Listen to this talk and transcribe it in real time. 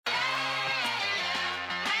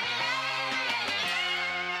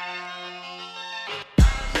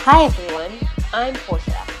Hi everyone, I'm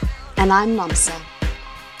Portia. And I'm Namsa.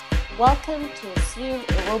 Welcome to Assume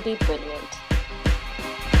It Will Be Brilliant.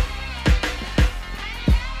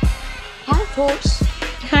 Hi, Portia.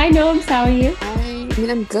 Hi Noams, how are you?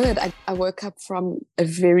 I'm good. I woke up from a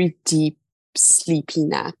very deep, sleepy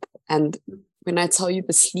nap. And when I tell you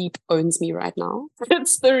the sleep owns me right now,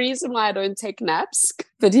 it's the reason why I don't take naps.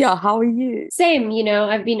 But yeah, how are you? Same,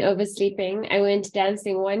 I've been oversleeping. I went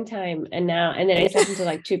dancing one time and then I slept until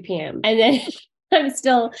like 2 p.m. And then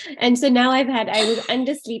so now I was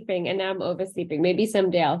undersleeping and now I'm oversleeping. Maybe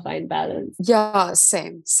someday I'll find balance. Yeah,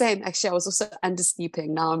 same. Actually, I was also undersleeping.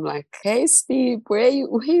 Now I'm like, hey, sleep, where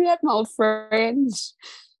you at, my old friend?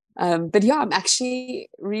 But yeah, I'm actually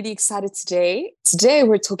really excited today. Today,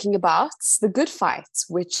 we're talking about The Good Fight,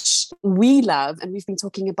 which we love and we've been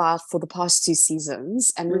talking about for the past 2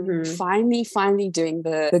 seasons. And we're finally doing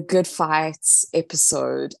the Good Fight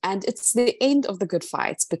episode. And it's the end of The Good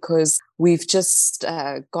Fight because we've just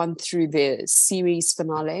gone through the series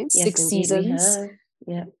finale, Yes, 6 seasons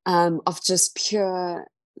of just pure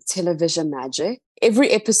television magic. Every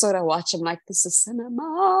episode I watch, I'm like, this is cinema.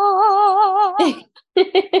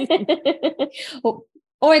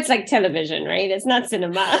 Or it's like television, right? It's not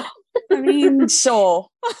cinema. I mean, sure.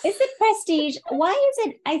 Is it prestige? Why is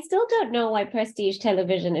it? I still don't know why prestige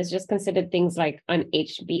television is just considered things like on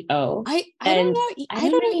HBO. I don't know. I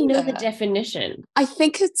don't really know the definition. I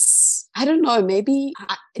think I don't know, maybe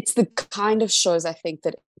it's the kind of shows I think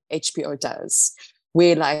that HBO does,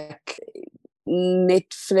 where like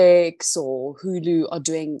Netflix or Hulu are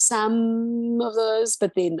doing some of those,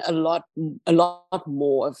 but then a lot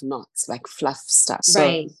more of not like fluff stuff.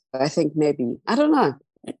 Right. So I think maybe, I don't know.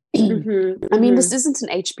 I mean, this isn't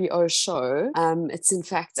an HBO show. It's in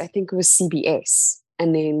fact, I think it was CBS,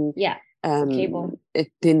 and then cable.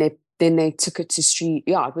 Then they took it to stream.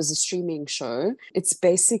 Yeah, it was a streaming show. It's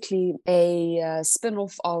basically a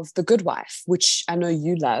spin-off of The Good Wife, which I know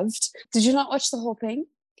you loved. Did you not watch the whole thing?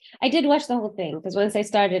 I did watch the whole thing because once I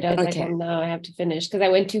started, I was like, oh, no, I have to finish because I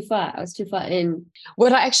went too far. I was too far in.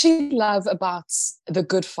 What I actually love about The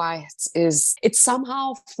Good Fight is it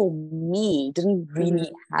somehow, for me, didn't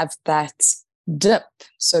really have that dip,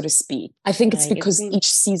 so to speak. I think it's because each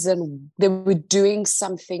season they were doing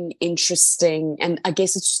something interesting, and I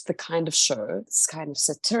guess it's just the kind of show. It's kind of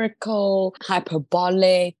satirical,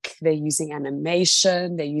 hyperbolic. They're using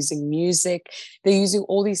animation, they're using music, they're using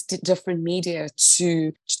all these different media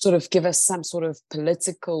to sort of give us some sort of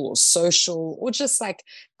political or social or just like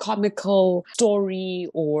comical story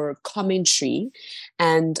or commentary.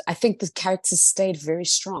 And I think the characters stayed very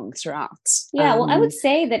strong throughout. Yeah, well, I would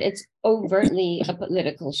say that it's overtly a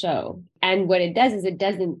political show, and what it does is it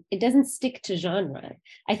doesn't stick to genre.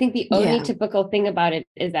 I think the only typical thing about it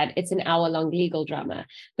is that it's an hour-long legal drama,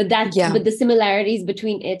 but the similarities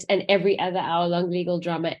between it and every other hour-long legal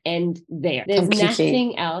drama end there. There's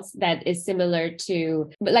nothing else that is similar to,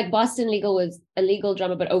 but like Boston Legal was a legal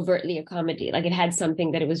drama but overtly a comedy. Like it had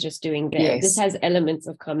something that it was just doing there. This has elements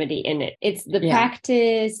of comedy in it. It's the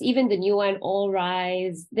practice, even the new one, All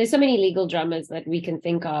Rise. There's so many legal dramas that we can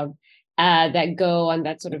think of that go on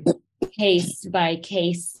that sort of case by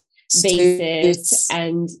case basis.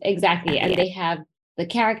 And they have the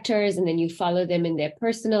characters and then you follow them in their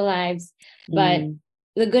personal lives. But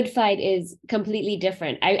The Good Fight is completely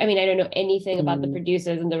different. I mean, I don't know anything about the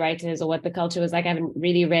producers and the writers or what the culture was like. I haven't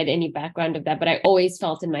really read any background of that, but I always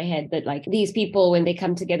felt in my head that like these people, when they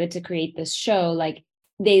come together to create this show, like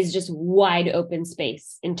there's just wide open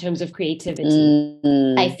space in terms of creativity.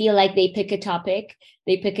 I feel like they pick a topic,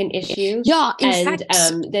 they pick an issue,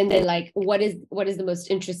 then they're like, what is the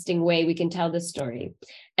most interesting way we can tell this story?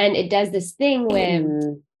 And it does this thing where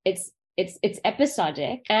it's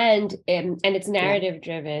episodic and it's narrative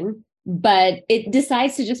driven, but it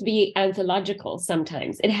decides to just be anthological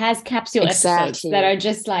sometimes. It has capsule episodes that are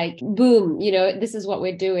just like, boom, this is what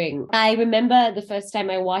we're doing. I remember the first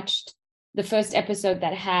time I watched the first episode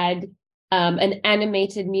that had an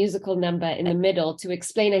animated musical number in the middle to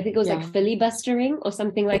explain, I think it was like filibustering or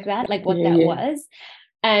something like that, like what that was.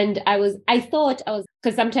 And I thought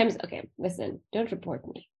because sometimes, okay, listen, don't report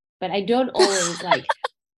me, but I don't always like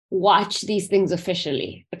watch these things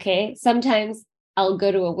officially. Okay. Sometimes I'll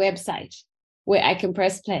go to a website where I can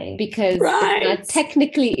press play because it's not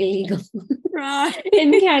technically illegal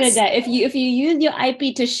in Canada. If you use your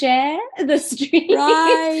IP to share the stream,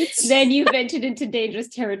 then you've entered into dangerous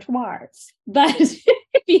territory. But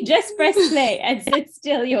if you just press play and sit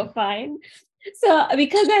still, you're fine. So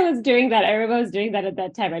because I was doing that, I remember I was doing that at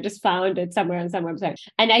that time. I just found it somewhere on some website.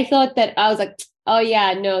 And I thought that I was like, oh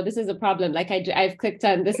yeah, no, this is a problem. Like I've clicked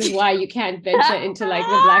on, this is why you can't venture into like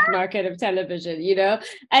the black market of television, you know?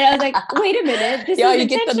 And I was like, wait a minute, this yeah, is you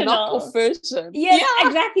get the intentional. knockoff version. Yes, Yeah.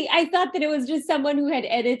 exactly. I thought that it was just someone who had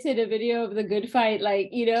edited a video of the good fight, like,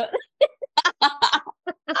 you know.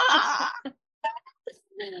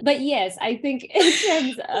 But yes, I think in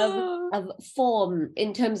terms of form,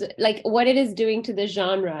 in terms of like what it is doing to the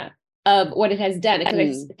genre of what it has done,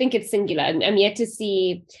 because I think it's singular, and I'm yet to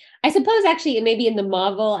see. I suppose actually maybe in the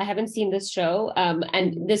Marvel, I haven't seen this show,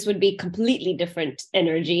 and this would be completely different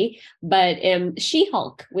energy. But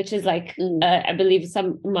She-Hulk, which is like I believe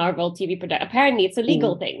some Marvel TV production. Apparently, it's a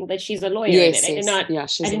legal thing that she's a lawyer in it.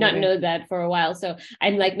 I did not know that for a while. So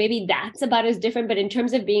I'm like, maybe that's about as different. But in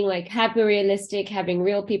terms of being like hyper realistic, having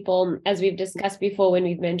real people, as we've discussed before when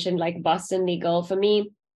we've mentioned like Boston Legal, for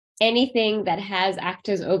me, anything that has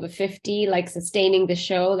actors over 50 like sustaining the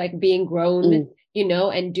show, like being grown, you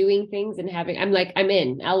know, and doing things and having, I'm like, I'm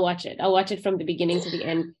in, I'll watch it from the beginning to the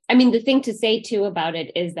end. I mean, the thing to say too about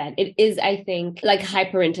it is that it is, I think, like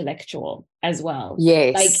hyper intellectual as well.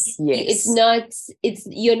 Yes, like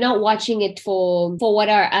you're not watching it for what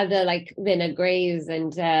are other like Vina Grays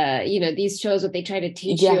and you know, these shows what they try to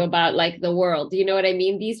teach you about like the world, you know what I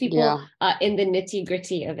mean? These people are in the nitty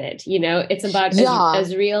gritty of it, you know. It's about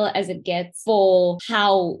as real as it gets for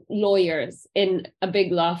how lawyers in a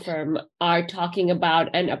big law firm are talking about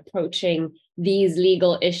and approaching these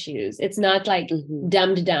legal issues. It's not like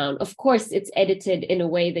dumbed down. Of course, it's edited in a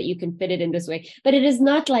way that you can fit it in this way, but it is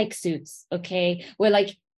not like Suits, okay? Where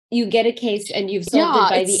like you get a case and you've solved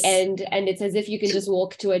it by the end, and it's as if you can just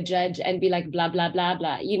walk to a judge and be like, blah, blah, blah,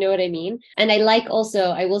 blah. You know what I mean? And I like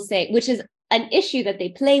also, I will say, which is an issue that they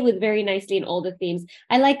play with very nicely in all the themes.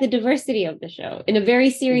 I like the diversity of the show in a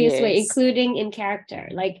very serious way, including in character.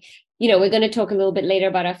 Like, you know, we're going to talk a little bit later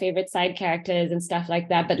about our favorite side characters and stuff like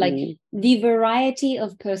that. But like the variety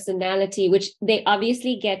of personality, which they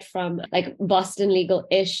obviously get from like Boston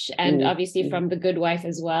Legal-ish and obviously from The Good Wife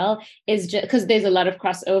as well, is just because there's a lot of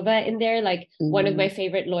crossover in there. Like one of my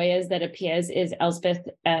favorite lawyers that appears is Elspeth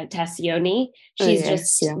Tassioni. She's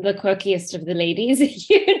the quirkiest of the ladies,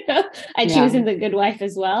 you know, and she was in The Good Wife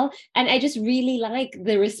as well. And I just really like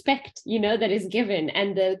the respect, you know, that is given,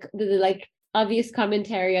 and the like obvious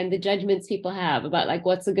commentary on the judgments people have about like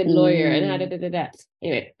what's a good lawyer and how da.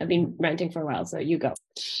 Anyway, I've been ranting for a while, so you go.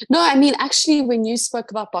 No, I mean, actually, when you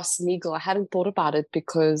spoke about Boston Legal, I hadn't thought about it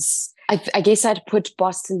because I guess I'd put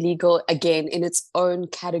Boston Legal again in its own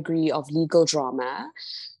category of legal drama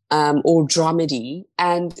or dramedy.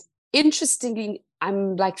 And interestingly,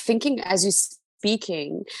 I'm like thinking as you're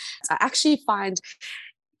speaking, I actually find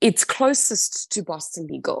it's closest to Boston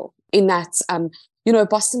Legal in that you know,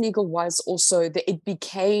 Boston Legal was also it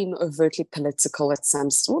became overtly political at some,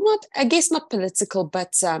 well, not, I guess not political,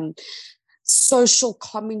 but social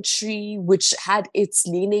commentary, which had its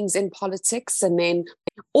leanings in politics, and then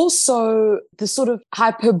also the sort of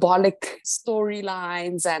hyperbolic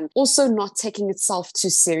storylines, and also not taking itself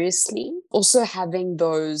too seriously, also having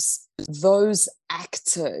those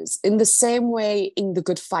actors in the same way. In The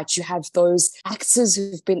Good Fight, you have those actors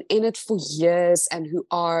who've been in it for years and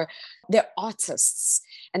they're artists,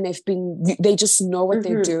 and they just know what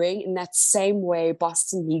they're doing. In that same way,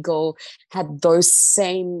 Boston Legal had those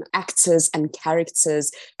same actors and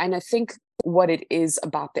characters. And I think what it is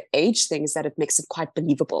about the age thing is that it makes it quite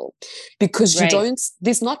believable, because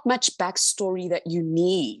there's not much backstory that you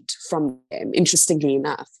need from them, interestingly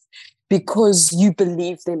enough, because you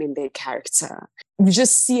believe them in their character. You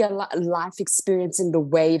just see a life experience in the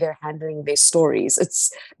way they're handling their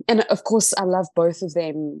stories. And of course, I love both of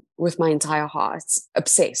them with my entire heart.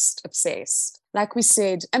 Obsessed. Like we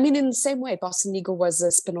said, I mean, in the same way, Boston Legal was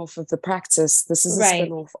a spin-off of The Practice. This is a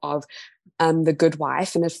spin-off of The Good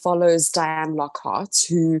Wife, and it follows Diane Lockhart,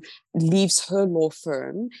 who leaves her law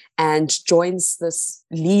firm and joins this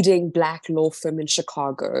leading Black law firm in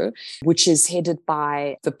Chicago, which is headed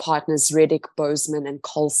by the partners Reddick, Bozeman, and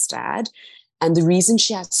Kolstad. And the reason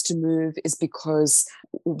she has to move is because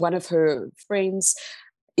one of her friends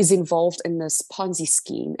is involved in this Ponzi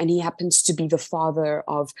scheme, and he happens to be the father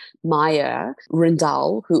of Maya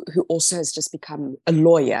Rindal, who also has just become a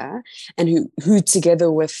lawyer, and who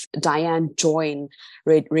together with Diane join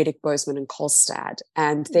Reddick, Bozeman, and Kolstad,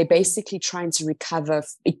 and they're basically trying to recover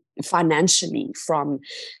financially from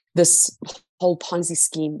this whole Ponzi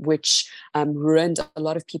scheme, which ruined a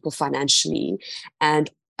lot of people financially.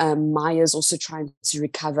 And Maya's also trying to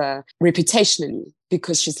recover reputationally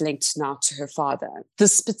because she's linked now to her father.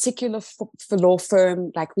 This particular law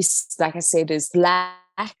firm, like I said, is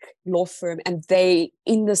Black law firm, and they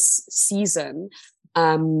in this season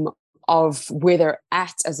of where they're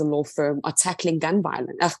at as a law firm are tackling gun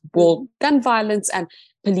violence, gun violence and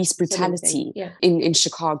police brutality in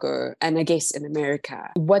Chicago and I guess in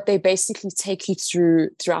America. What they basically take you through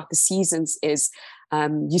throughout the seasons is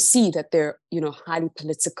you see that they're, highly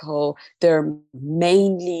political. They're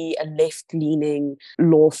mainly a left-leaning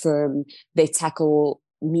law firm. They tackle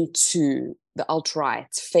Me Too, the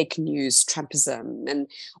alt-right, fake news, Trumpism, and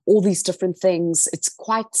all these different things. It's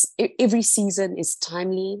every season is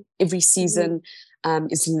timely. Every season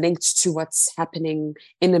is linked to what's happening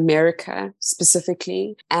in America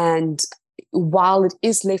specifically. And while it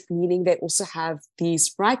is left-leaning, they also have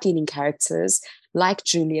these right-leaning characters like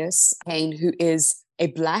Julius Payne, who is a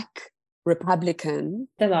Black Republican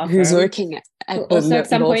who's working at who also at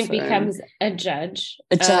some point becomes a judge.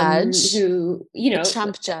 A judge. Who, a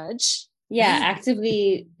Trump judge. Yeah,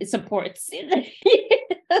 actively supports the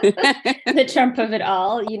Trump of it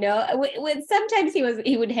all, when sometimes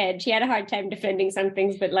he would hedge. He had a hard time defending some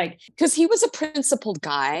things, but because he was a principled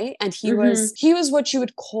guy and he was what you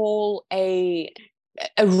would call a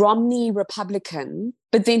Romney Republican,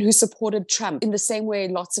 but then who supported Trump in the same way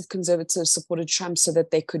lots of conservatives supported Trump so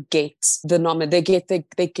that they could get the nomination,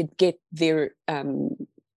 they could get their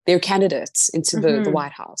candidates into the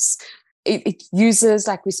White House. It uses,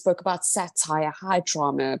 like we spoke about, satire, high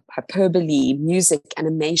drama, hyperbole, music,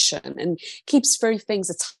 animation, and keeps very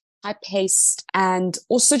things. It's high-paced and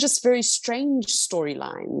also just very strange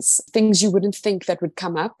storylines, things you wouldn't think that would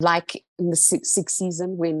come up, like in the sixth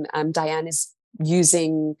season when Diane is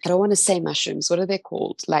using, I don't want to say mushrooms, what are they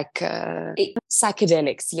called? Like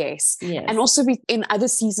psychedelics, yes. And also in other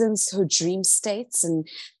seasons, her dream states, and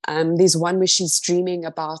there's one where she's dreaming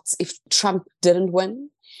about if Trump didn't win,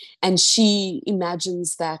 and she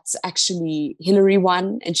imagines that actually Hillary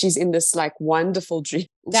won, and she's in this wonderful dream.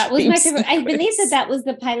 That was my favorite. I believe that was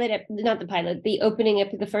the pilot, not the pilot, the opening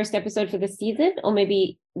the first episode for the season, or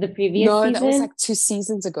maybe the previous season. No, that was 2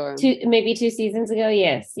 seasons ago. Maybe 2 seasons ago.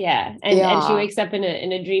 Yes, yeah. And she wakes up in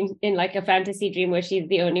a dream, in a fantasy dream where she's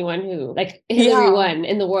the only one who Hillary won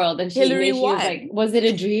in the world, and she was like, "Was it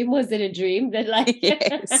a dream? Was it a dream?" That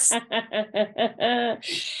yes.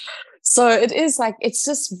 So it is it's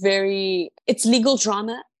just it's legal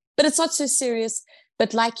drama, but it's not so serious.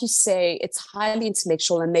 But like you say, it's highly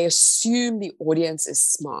intellectual and they assume the audience is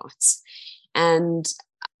smart. And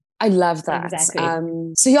I love that.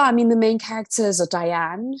 Exactly. So yeah, I mean, the main characters are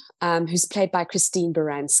Diane, who's played by Christine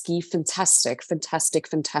Baranski. Fantastic.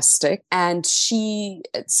 And she,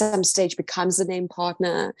 at some stage, becomes a named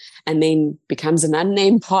partner and then becomes an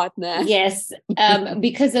unnamed partner. Yes,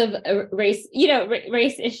 because of race,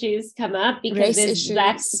 race issues come up because there's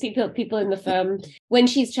Black people in the firm. When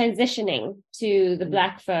she's transitioning to the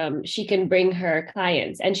Black firm, she can bring her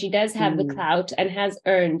clients, and she does have the clout and has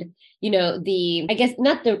earned, I guess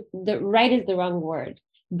not the right is the wrong word,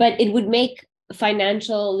 but it would make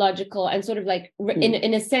financial, logical, and sort of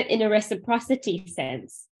in a reciprocity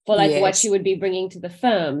sense for what she would be bringing to the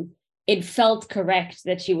firm. It felt correct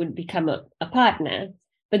that she would become a partner.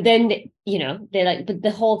 But then, they're but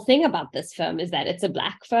the whole thing about this firm is that it's a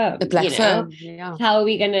Black firm. A Black firm, yeah. How are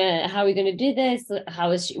we gonna do this?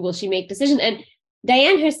 Will she make decisions? And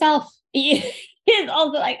Diane herself is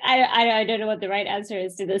also I don't know what the right answer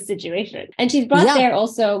is to this situation. And she's brought there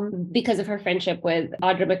also because of her friendship with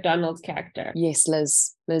Audra McDonald's character. Yes,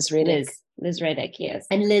 Liz Reddick. Liz Reddick, yes.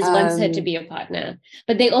 And Liz wants her to be a partner.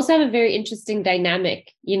 But they also have a very interesting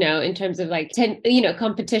dynamic, in terms of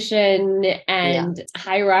competition and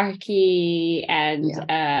hierarchy and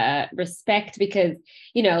respect, because,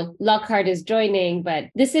 Lockhart is joining, but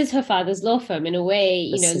this is her father's law firm in a way,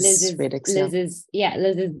 Liz's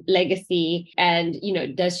legacy, and,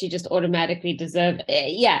 does she just automatically deserve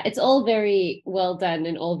it? Yeah, it's all very well done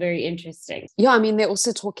and all very interesting. Yeah, I mean, they're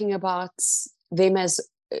also talking about them as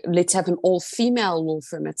let's have an all-female law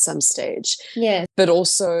firm at some stage. Yeah. But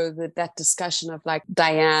also that discussion of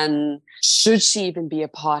Diane, should she even be a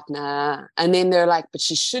partner? And then they're but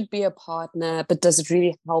she should be a partner, but does it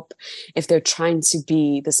really help if they're trying to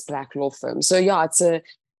be this Black law firm? So yeah, it's an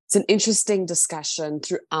interesting discussion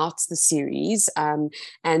throughout the series. And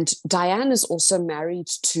Diane is also married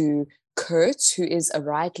to Kurt, who is a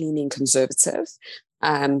right-leaning conservative,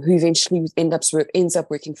 who eventually ends up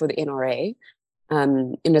working for the NRA.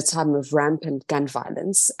 In a time of rampant gun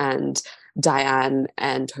violence, and Diane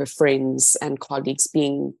and her friends and colleagues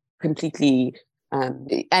being completely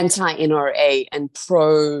anti-NRA and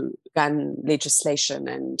pro-gun legislation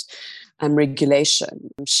and regulation.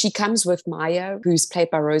 She comes with Maya, who's played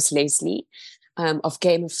by Rose Leslie, of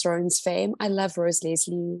Game of Thrones fame. I love Rose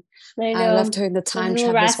Leslie. I loved her in The Time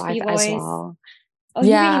Traveler's Wife as well. Oh,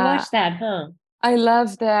 you really watched that, huh? I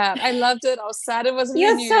love that. I loved it. I was sad it wasn't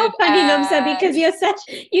You're renewed. so funny, Namsa, because you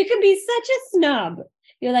can be such a snob.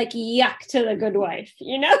 You're like, yuck to The Good Wife,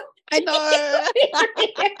 you know? I know.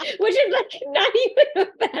 Which is like not even a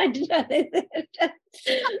bad show, is it?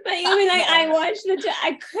 But you'll be like, I watched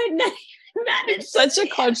I could not even manage. Such a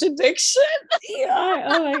contradiction. You are.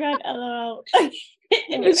 Oh my God, LOL.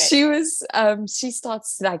 Anyway. She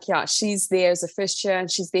starts like, she's there as a first year, and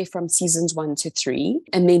she's there from seasons 1 to 3.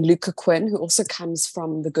 And then Luca Quinn, who also comes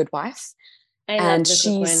from The Good Wife. I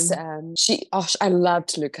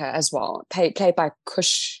loved Luca as well, played by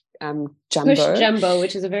Kush Jumbo. Kush Jumbo,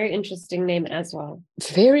 which is a very interesting name as well.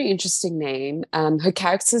 Very interesting name. Her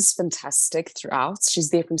character is fantastic throughout.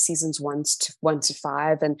 She's there from seasons 1 to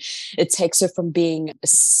 5, and it takes her from being a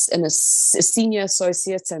senior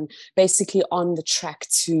associate and basically on the track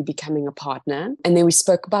to becoming a partner. And then we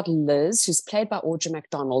spoke about Liz, who's played by Audra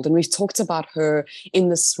McDonald, and we've talked about her in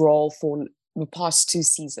this role for the past 2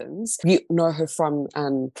 seasons. We know her from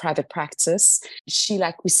Private Practice. She,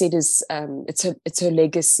 like we said, is it's her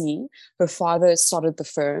legacy. Her father started the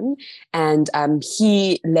firm, and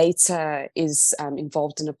he later is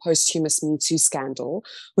involved in a posthumous Me Too scandal,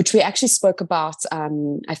 which we actually spoke about,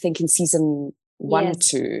 I think, in season 1 or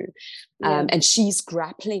 2. And she's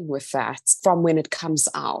grappling with that from when it comes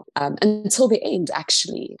out until the end,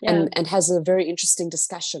 actually, and has a very interesting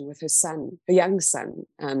discussion with her son, her young son,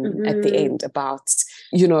 at the end about,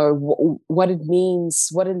 what it means,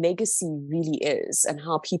 what a legacy really is, and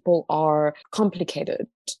how people are complicated,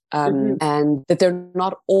 and that they're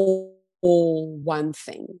not all one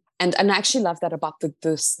thing. And I actually love that about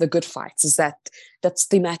the Good Fights, is that's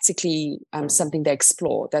thematically something they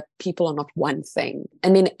explore, that people are not one thing.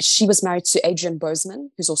 And then she was married to Adrian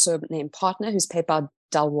Bozeman, who's also a named partner, who's played by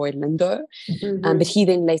Delroy Lindo. But he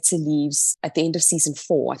then later leaves at the end of season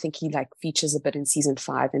 4. I think he features a bit in season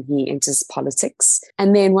 5, and he enters politics.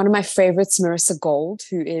 And then one of my favorites, Marissa Gold,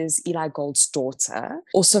 who is Eli Gold's daughter,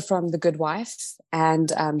 also from The Good Wife.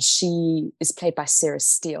 And she is played by Sarah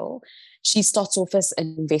Steele. She starts off as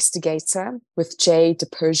an investigator with Jay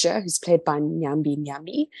DePersia, who's played by Nyambi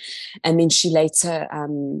Nyami. And then she later,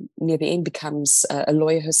 near the end, becomes a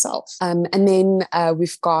lawyer herself. And then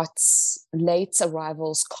we've got late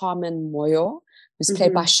arrivals Carmen Moyo, who's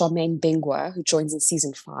played by Charmaine Bengwa, who joins in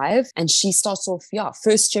season 5. And she starts off,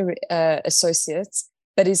 first year associate,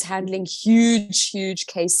 but is handling huge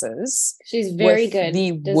cases. She's very good.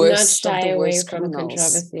 The Does worst not shy of the away worst from criminals.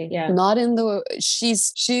 controversy. Yeah. Not in the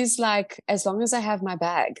she's like, as long as I have my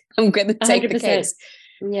bag, I'm gonna take 100%. The case.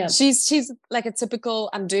 Yeah. She's like a typical,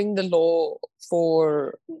 I'm doing the law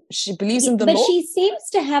for, she believes in the law. But she seems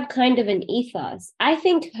to have kind of an ethos. I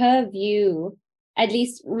think her view, at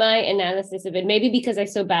least my analysis of it, maybe because I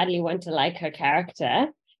so badly want to like her character,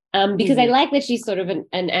 because I like that she's sort of an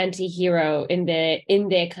anti-hero in their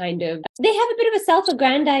kind of, they have a bit of a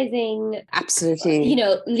self-aggrandizing, absolutely,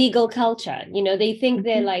 legal culture. They think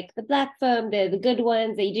they're like the black firm, they're the good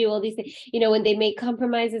ones, they do all these things. When they make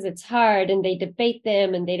compromises, it's hard, and they debate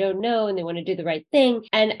them, and they don't know, and they want to do the right thing.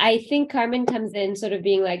 And I think Carmen comes in sort of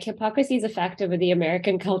being like, hypocrisy is a factor of the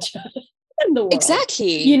American culture in the world.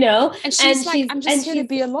 Exactly. And she's like, I'm just here to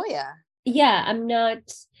be a lawyer. Yeah, I'm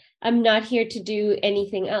not here to do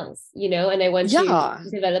anything else, and I want to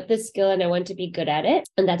develop this skill, and I want to be good at it.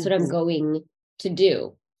 And that's what I'm going to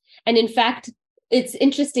do. And in fact, it's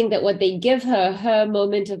interesting that what they give her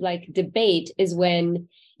moment of debate is when,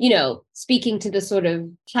 speaking to the sort of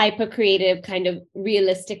hyper creative kind of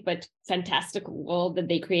realistic but fantastical world that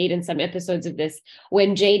they create in some episodes of this,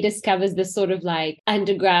 when Jay discovers this sort of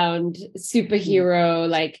underground superhero,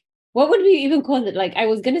 what would we even call it? I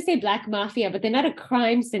was going to say black mafia, but they're not a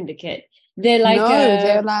crime syndicate. They're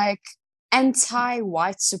they're like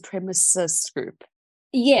anti-white supremacist group.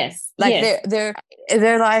 Yes. They're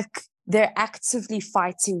actively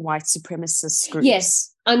fighting white supremacist groups. Yes.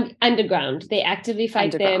 Underground. They actively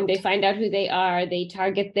fight them. They find out who they are. They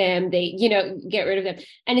target them. They, get rid of them.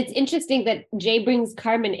 And it's interesting that Jay brings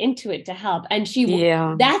Carmen into it to help. And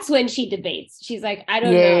that's when she debates. She's like, I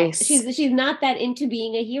don't know. She's not that into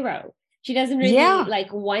being a hero. She doesn't really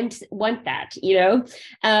want that,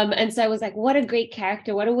 And so I was like, what a great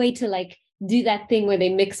character. What a way to do that thing where they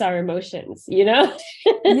mix our emotions, Yeah.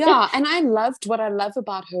 And what I love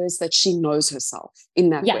about her is that she knows herself in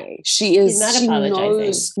that way. She's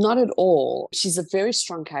knows, not at all. She's a very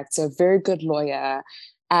strong character, a very good lawyer.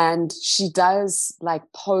 And she does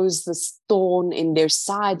pose this thorn in their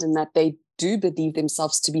side, and that they do believe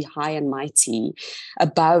themselves to be high and mighty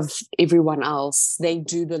above everyone else. They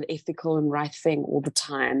do the ethical and right thing all the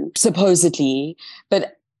time, supposedly,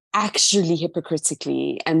 but actually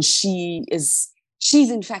hypocritically. And she is she's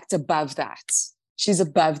in fact above that. She's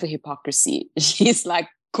above the hypocrisy. She's like,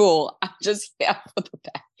 cool, I'm just here for the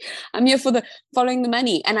bag. I'm here for the following the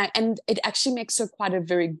money. And it actually makes her quite a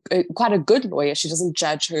good lawyer. She doesn't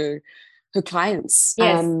judge her clients.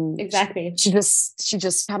 Yes, exactly. She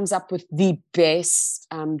just comes up with the best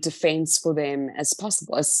defense for them as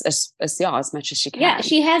possible, as much as she can. Yeah,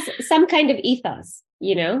 she has some kind of ethos,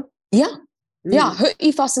 you know? Yeah. Yeah, her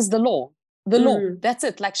ethos is the law. The law. That's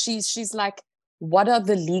it. Like she's like, what are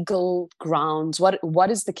the legal grounds? What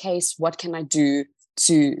is the case? What can I do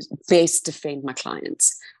to best defend my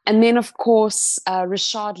clients? And then, of course,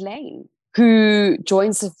 Richard Lane, who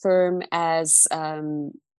joins the firm as a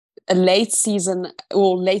late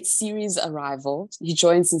series arrival. He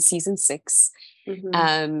joins in season 6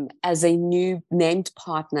 as a new named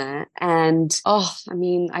partner. And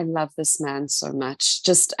I love this man so much,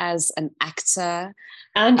 just as an actor.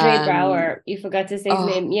 Andre Braugher, you forgot to say his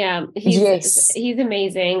name. Yeah, he's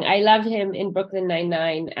amazing. I loved him in Brooklyn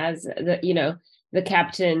Nine-Nine as the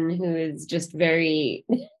captain, who is just very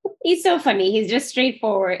he's so funny. He's just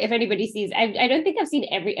straightforward. If anybody sees, I don't think I've seen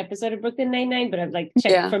every episode of Brooklyn Nine-Nine, but I've like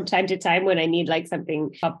checked from time to time when I need like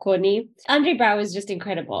something popcorny. Andre Braugher is just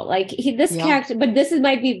incredible. Like character, but this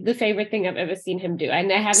might be the favorite thing I've ever seen him do.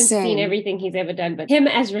 And I haven't seen everything he's ever done, but him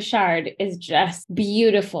as Richard is just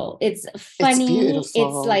beautiful. It's funny. It's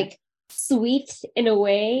like sweet in a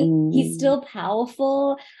way. He's still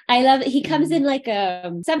powerful. I love it. He comes in like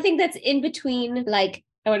something that's in between, like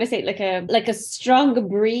I want to say like a strong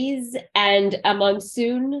breeze and a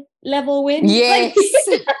monsoon level wind. Yes.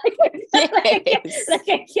 Like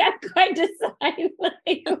I can't quite decide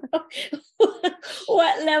like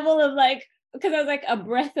what level of like, because I was like a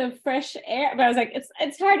breath of fresh air, but I was like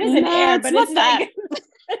it's hard as an air, but it's not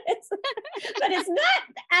but it's not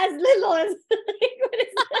as little as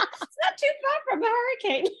it's not too far from a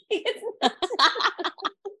hurricane.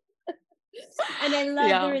 And I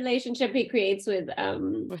love the relationship he creates with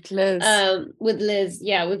Liz. With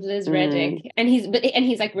Liz Reddick. And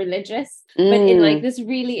he's like religious, but in like this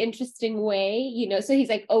really interesting way, you know. So he's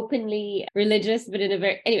like openly religious, but in a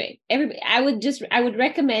very I would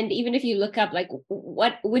recommend, even if you look up like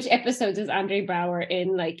which episodes is Andre Braugher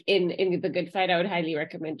in, like in The Good Fight, I would highly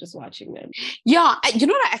recommend just watching them. Yeah, you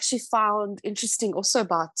know what I actually found interesting also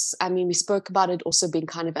about, we spoke about it also being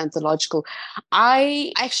kind of anthological.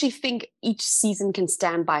 I actually think each season can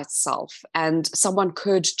stand by itself, and someone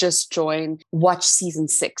could just watch season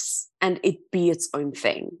 6 and it be its own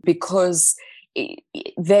thing, because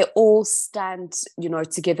they all stand,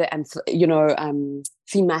 together and,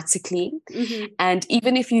 thematically. And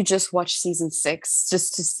even if you just watch season 6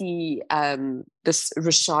 just to see this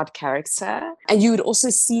Richard character, and you would also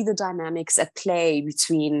see the dynamics at play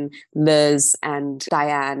between Liz and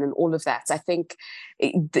Diane and all of that, I think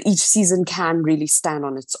each season can really stand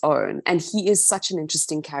on its own. And he is such an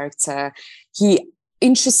interesting character.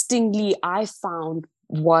 Interestingly, I found,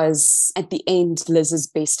 was at the end Liz's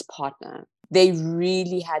best partner. They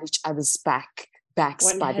really had each other's backs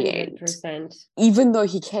 100%. By the end. Even though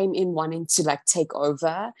he came in wanting to like take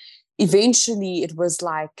over, eventually it was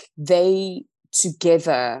like they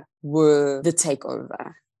together were the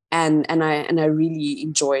takeover. And I really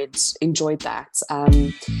enjoyed that.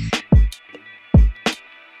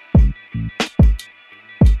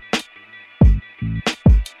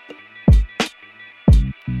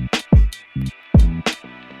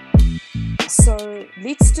 So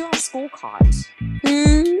let's do our scorecard.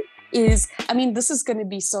 Who is, this is going to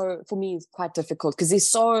be for me, quite difficult because there's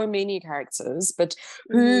so many characters, but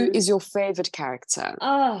who is your favorite character?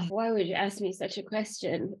 Oh, why would you ask me such a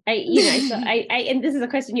question? And this is a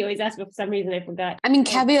question you always ask, but for some reason I forgot.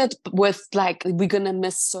 Caveat with like, we're going to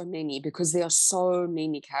miss so many because there are so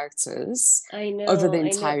many characters. I know. Over the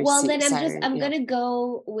entire Well, then I'm going to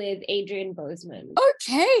go with Adrian Bozeman.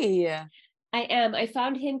 Okay. I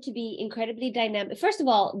found him to be incredibly dynamic. First of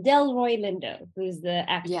all, Delroy Lindo, who's the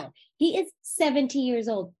actor, he is 70 years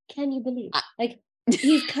old. Can you believe?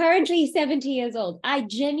 He's currently 70 years old. I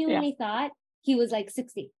genuinely thought he was like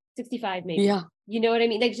 60, 65 maybe. Yeah. You know what I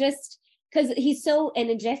mean? Like, just because he's so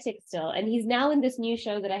energetic still. And he's now in this new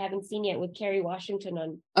show that I haven't seen yet with Kerry Washington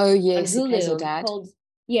on Hulu called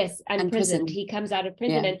Unprisoned. He comes out of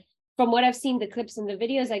prison. And from what I've seen, the clips and the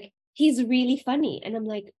videos, like, he's really funny. And I'm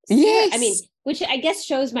like, yes. Which I guess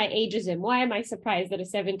shows my ageism. Why am I surprised that a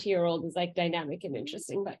 70-year-old is like dynamic and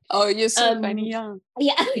interesting? But you're so funny, yeah.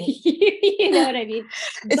 Yeah, you know what I mean?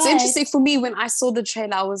 It's interesting for me. When I saw the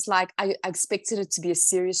trailer, I was like, I expected it to be a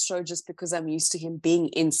serious show just because I'm used to him being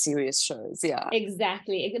in serious shows. Yeah,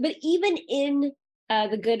 exactly. But even in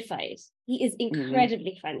The Good Fight, he is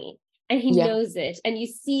incredibly funny. and he knows it, and you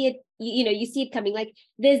see it, you see it coming. Like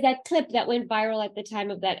there's that clip that went viral at the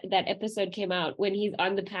time of that episode came out, when he's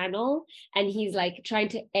on the panel and he's like trying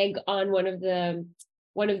to egg on one of the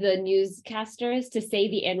newscasters to say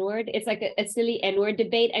the N-word. It's like a silly N-word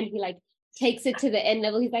debate, and he like takes it to the end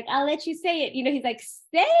level. He's like, I'll let you say it. He's like,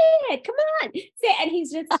 say it, come on, say it. And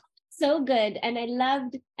he's just so good. And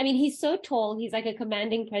he's so tall. He's like a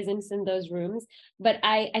commanding presence in those rooms. But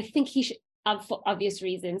I think he should, for obvious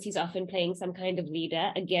reasons, he's often playing some kind of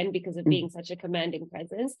leader, again, because of being such a commanding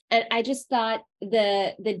presence. And I just thought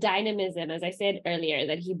the dynamism, as I said earlier,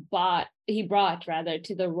 that he brought rather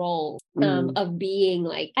to the role of being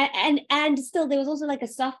like, and still there was also like a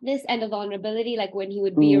softness and a vulnerability, like when he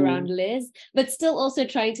would be around Liz, but still also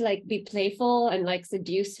trying to like be playful and like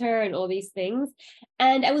seduce her and all these things.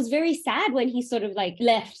 And I was very sad when he sort of like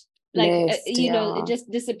left, like just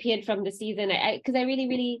disappeared from the season, because I really,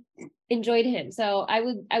 really enjoyed him. So I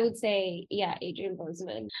would say, yeah, Adrian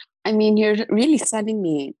Boseman. I mean, you're really selling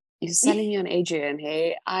me. You're selling me on Adrian.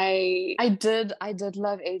 Hey, I did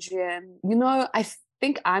love Adrian. I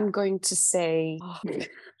think I'm going to say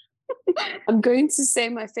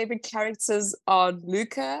my favorite characters are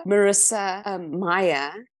Luca, Marissa,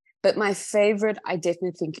 Maya, but my favorite I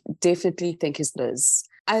definitely think is Liz.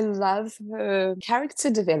 I love her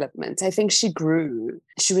character development. I think she grew.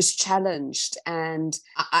 She was challenged, and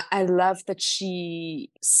I love that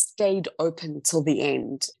she stayed open till the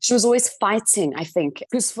end. She was always fighting, I think,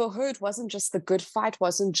 because for her, it wasn't just the good fight,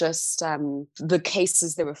 wasn't just the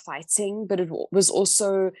cases they were fighting, but it was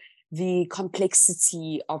also the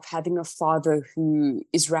complexity of having a father who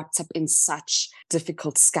is wrapped up in such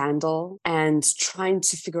difficult scandal and trying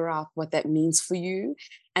to figure out what that means for you.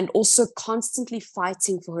 And also constantly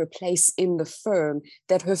fighting for her place in the firm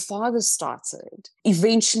that her father started,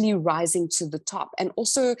 eventually rising to the top. And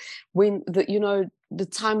also when the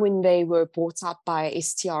time when they were brought up by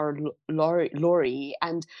STR Laurie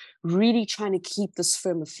and really trying to keep this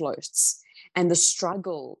firm afloat, and the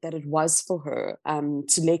struggle that it was for her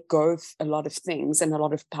to let go of a lot of things and a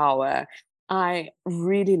lot of power. I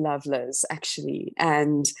really love Liz, actually.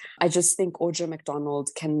 And I just think Audra McDonald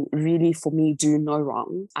can really, for me, do no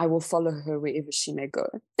wrong. I will follow her wherever she may go.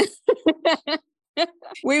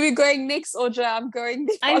 Where are we going next, Audra? I'm going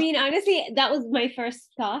next. I mean, honestly, that was my first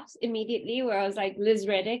thought immediately, where I was like, Liz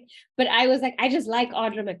Reddick. But I was like, I just like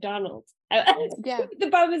Audra McDonald. The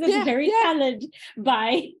problem is it's very challenged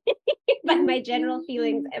by my general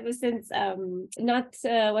feelings ever since what's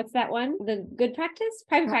that one, the Good Practice,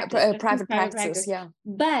 Private Practice, yeah.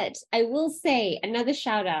 But I will say another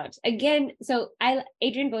shout out again. So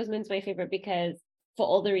Adrian Boseman's my favorite because for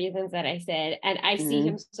all the reasons that I said, and I see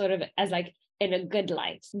him sort of as like in a good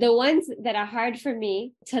light. The ones that are hard for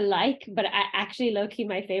me to like, but I actually low-key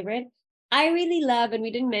my favorite, I really love, and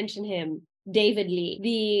we didn't mention him, David Lee,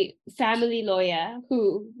 the family lawyer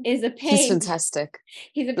who is a pain. He's fantastic.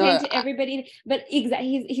 He's a pain to everybody, but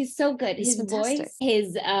he's so good. His fantastic.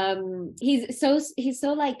 Voice, he's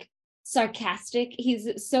so like sarcastic. He's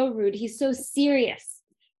so rude. He's so serious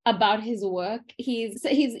about his work. He's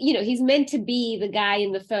meant to be the guy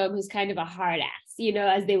in the firm who's kind of a hard ass,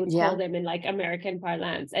 as they would call them in like American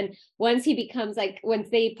parlance. And once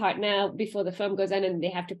they partner before the firm goes on, and they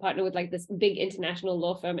have to partner with like this big international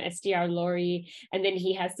law firm, STR Laurie, and then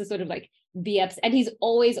he has to sort of like be up, and he's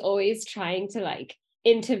always trying to like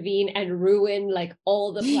intervene and ruin like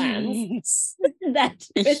all the plans that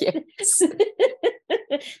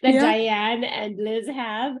Diane and Liz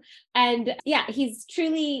have. And he's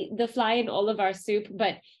truly the fly in all of our soup,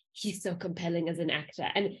 but he's so compelling as an actor,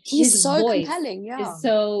 and he's so compelling. Is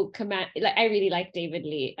so like I really like David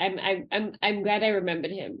Lee. I'm glad I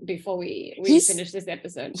remembered him before we finish this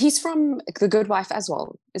episode. He's from The Good Wife as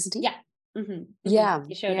well, isn't he? Yeah. Mm-hmm. Yeah.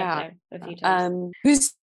 He showed up there a few times.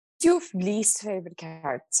 Who's your least favorite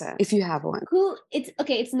character, if you have one? Cool.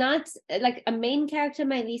 It's not like a main character.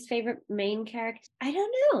 My least favorite main character, I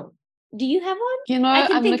don't know. Do you have one? I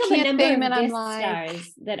can think of a number of guest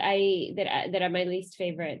stars that are my least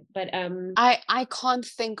favorite, but I can't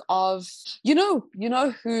think of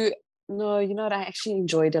who. No, I actually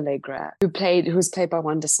enjoyed Allegra, who's played by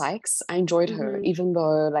Wanda Sykes. I enjoyed her, even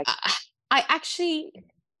though like I actually.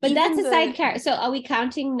 But that's a side character. So are we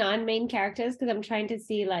counting non-main characters? Because I'm trying to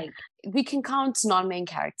see like... We can count non-main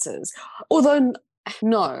characters. Although,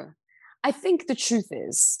 no. I think the truth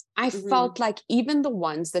is, I felt like even the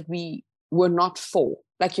ones that we were not for,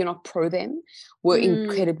 like you're not pro them, were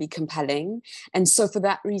incredibly compelling. And so for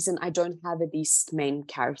that reason, I don't have a least main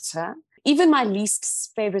character. Even my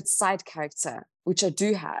least favorite side character which I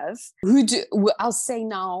do have, I'll say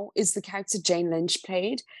now is the character Jane Lynch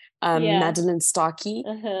played, Madeline Starkey.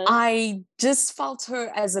 I just felt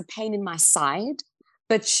her as a pain in my side,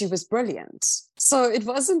 but she was brilliant. So it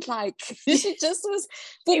wasn't like, she just was,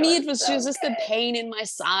 for me, it was, she was just a pain in my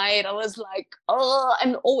side. I was like, oh,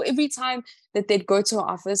 and every time that they'd go to her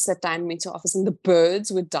office, that Diane went to her office and the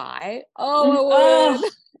birds would die.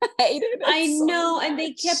 Oh, I hated it. I know, and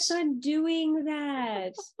they kept on doing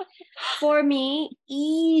that. For me,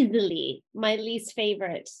 easily my least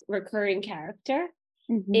favorite recurring character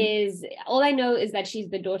is, all I know is that she's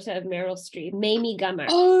the daughter of Meryl Streep, Mamie Gummer.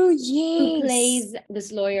 Oh, yes. Who plays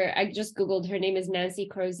this lawyer. I just Googled, her name is Nancy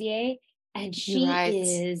Crozier, and she's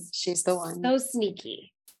the one. So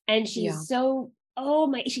sneaky. And she's so, oh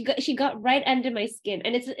my, she got right under my skin.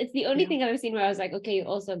 And it's the only thing I've ever seen where I was like, okay, you're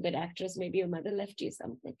also a good actress. Maybe your mother left you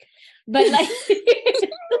something. But like,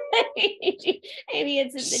 maybe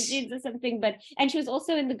it's in the genes or something. But, and she was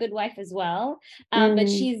also in The Good Wife as well. But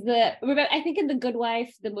she's remember, I think in The Good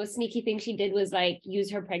Wife, the most sneaky thing she did was like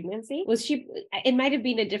use her pregnancy. It might have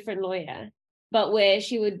been a different lawyer, but where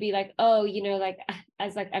she would be like, oh, you know, like,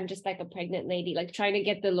 as like, I'm just like a pregnant lady, like trying to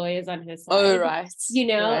get the lawyers on her side. Oh, right. You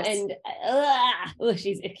know, right. And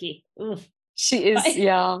she's icky. Ugh. She is,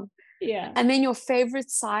 yeah. Yeah. And then your favorite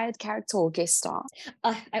side character or guest star?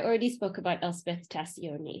 I already spoke about Elspeth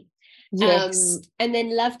Tassioni. Yes. And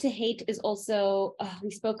then Love to Hate is also, we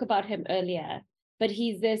spoke about him earlier, but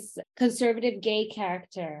he's this conservative gay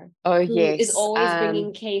character. Oh, who yes. is always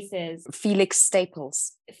bringing cases. Felix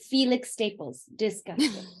Staples.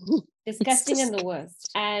 Disgusting. Disgusting and the worst.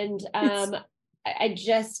 And I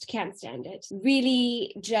just can't stand it.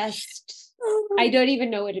 Really just... I don't even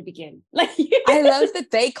know where to begin. Like, I love that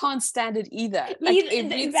they can't stand it either. Like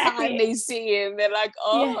every time they see him, they're like,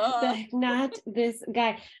 oh, not this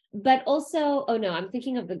guy. But also, oh no, I'm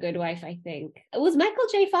thinking of The Good Wife. I think was Michael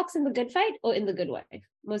J. Fox in The Good Fight or in The Good Wife?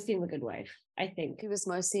 Mostly in The Good Wife, I think. He was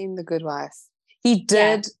mostly in The Good Wife. He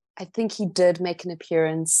did. Yeah. I think he did make an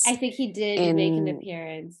appearance. I think he did make an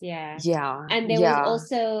appearance. Yeah. Yeah. And there was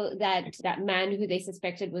also that man who they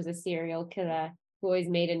suspected was a serial killer, who always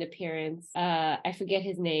made an appearance. I forget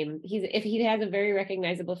his name. If he has a very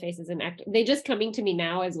recognizable face as an actor. They're just coming to me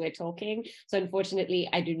now as we're talking. So unfortunately,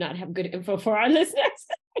 I do not have good info for our listeners.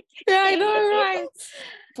 Yeah, I know, right?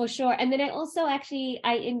 For sure. And then I also I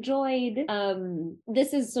enjoyed,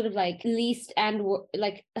 this is sort of like least and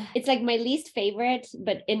like, it's like my least favorite,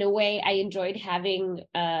 but in a way I enjoyed having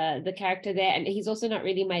the character there. And he's also not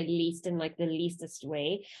really my least in like the leastest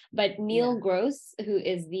way, but Neil Gross, who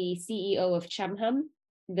is the CEO of Chumham,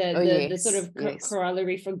 the sort of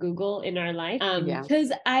corollary for Google in our life,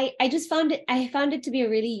 because I just found it to be a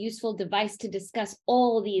really useful device to discuss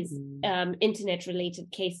all these internet related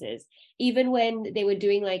cases, even when they were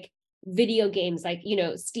doing like video games, like, you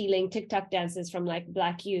know, stealing TikTok dances from like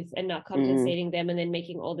Black youth and not compensating them, and then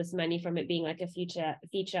making all this money from it being like a feature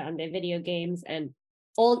on their video games, and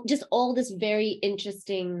all this very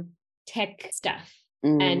interesting tech stuff.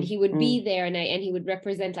 And he would be there and he would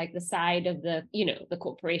represent like the side of the, you know, the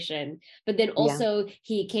corporation. But then also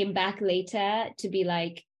he came back later to be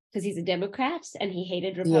like, because he's a Democrat and he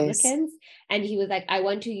hated Republicans. And he was like, I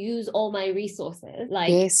want to use all my resources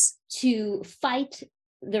like to fight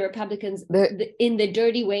the Republicans in the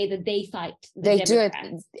dirty way that they fight the Democrats.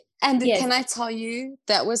 Do it. And can I tell you,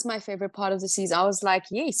 that was my favorite part of the season. I was like,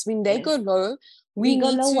 yes, when they go low, we need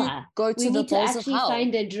to go to the balls of hell.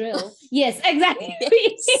 Find a drill. Yes, exactly.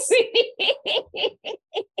 Yes.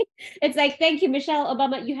 It's like, thank you, Michelle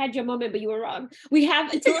Obama. You had your moment, but you were wrong. You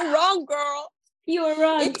were wrong, girl. You were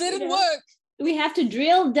wrong. It didn't work. We have to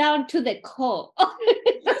drill down to the core of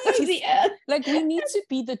the earth. Like, we need to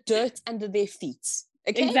be the dirt under their feet.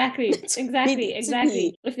 Okay? Exactly. If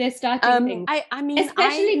they're starting things, I mean,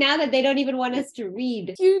 especially now that they don't even want us to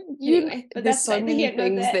read. Anyway, but there's so many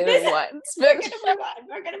things there at once. We're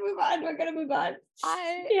gonna move on.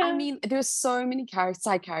 I mean, there's so many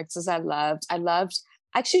side characters I loved. I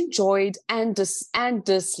actually enjoyed and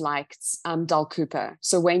disliked Dal Cooper,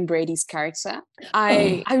 so Wayne Brady's character.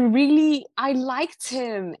 I liked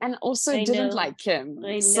him and also didn't like him.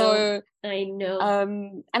 I know.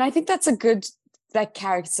 And I think that's a good, that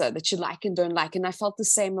character that you like and don't like. And I felt the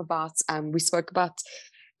same about we spoke about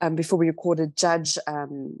before we recorded Judge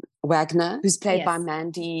Wagner, who's played by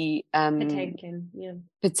Mandy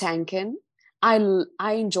Patinkin.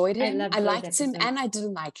 I enjoyed him. I liked him and I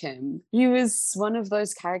didn't like him. He was one of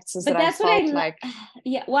those characters that I felt like.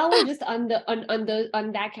 Yeah, while we're just on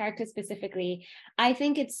that character specifically, I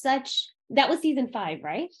think it's that was season 5,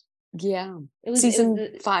 right? Yeah, it was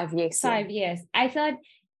season 5. Yes, 5 years. I thought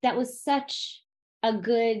that was such a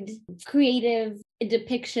good creative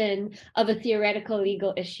depiction of a theoretical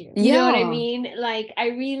legal issue. You know what I mean? Like, I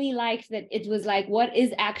really liked that it was like, what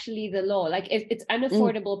is actually the law? Like, if it's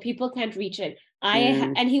unaffordable, people can't reach it.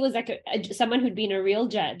 And he was like someone who'd been a real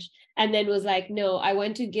judge, and then was like, no, I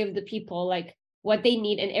want to give the people like what they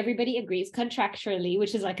need, and everybody agrees contractually,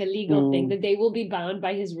 which is like a legal thing, that they will be bound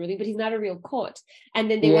by his ruling, but he's not a real court. And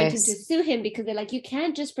then they wanted to sue him because they're like, you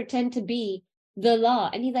can't just pretend to be the law.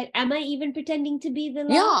 And he's like, am I even pretending to be the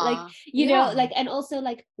law? Like, you know, like, and also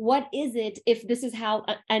like, what is it if this is how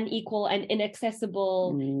unequal and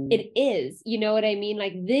inaccessible it is? You know what I mean?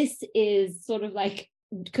 Like, this is sort of like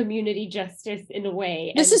community justice in a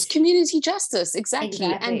way. This is community justice, exactly.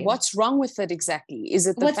 And what's wrong with it exactly? Is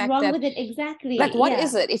it the what's fact wrong that, with it exactly? Like, what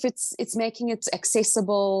is it? If it's making it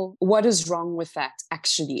accessible, what is wrong with that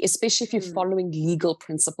actually? Especially if you're following legal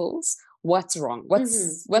principles, what's wrong?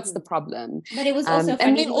 What's the problem? But it was also funny.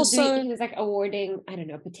 And then he was like awarding, I don't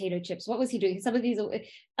know, potato chips. What was he doing? Some of these, the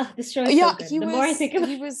show is so good. The more I think about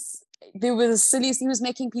it, there was silly. He was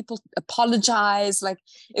making people apologize. Like,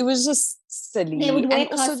 it was just silly. They would wear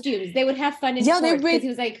costumes. They would have fun in court, because he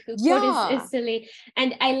was like, court is silly.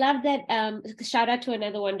 And I love that. Shout out to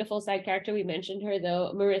another wonderful side character. We mentioned her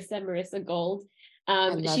though, Marissa Gold.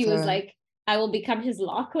 She was like, I will become his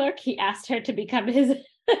law clerk. He asked her to become his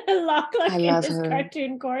law clerk in his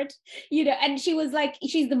cartoon court, you know. And she was like,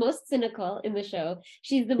 she's the most cynical in the show.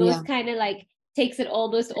 She's the most kind of like, takes it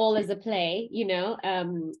almost all as a play, you know,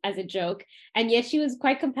 as a joke, and yet she was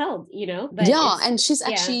quite compelled, you know. But and she's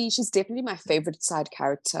definitely my favorite side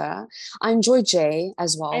character. I enjoy Jay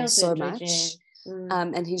as well so much,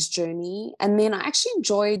 and his journey. And then I actually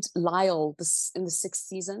enjoyed Lyle in the 6th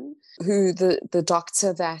season, who the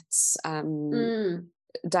doctor that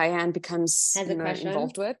Diane becomes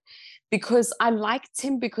involved with, because I liked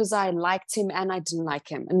him and I didn't like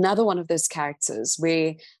him. Another one of those characters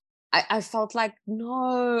where I felt like,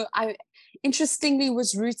 no, I interestingly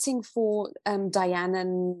was rooting for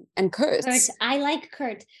Diane and Kurt. I like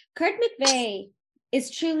Kurt. Kurt McVeigh is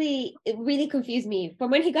truly, it really confused me from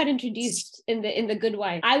when he got introduced in the Good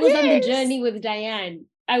Wife. I was on the journey with Diane.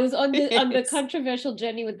 I was on the controversial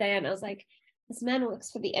journey with Diane. I was like, this man works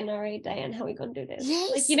for the NRA, Diane. How are we gonna do this?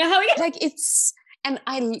 Yes. Like, you know how we like it's. And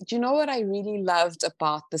you know what I really loved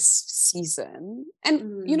about this season?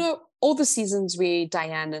 And, you know, all the seasons where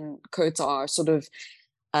Diane and Kurt are sort of...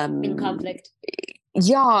 in conflict.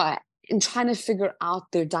 Yeah, and trying to figure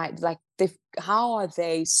out their like, how are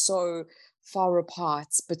they so far apart,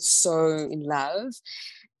 but so in love?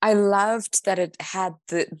 I loved that it had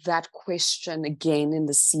that question again in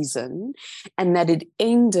the season, and that it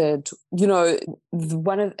ended, you know,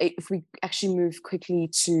 if we actually move quickly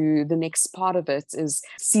to the next part of it, is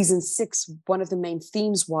season 6, one of the main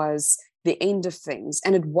themes was the end of things.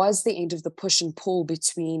 And it was the end of the push and pull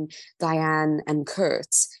between Diane and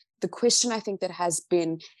Kurt. The question I think that has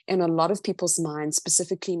been in a lot of people's minds,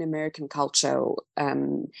 specifically in American culture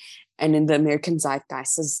and in the American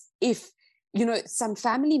zeitgeist, is if, you know, some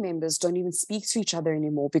family members don't even speak to each other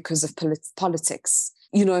anymore because of politics.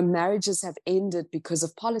 You know, marriages have ended because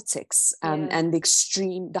of politics and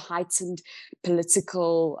the heightened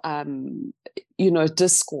political, you know,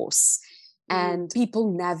 discourse, and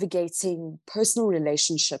people navigating personal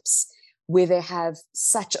relationships where they have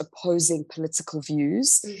such opposing political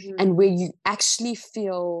views, and where you actually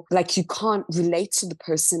feel like you can't relate to the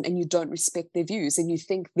person and you don't respect their views and you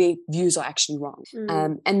think their views are actually wrong.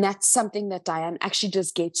 And that's something that Diane actually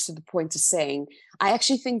just gets to the point of saying, I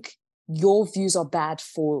actually think your views are bad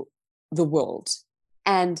for the world.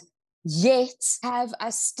 And yet have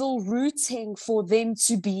us still rooting for them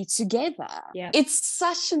to be together. Yeah. It's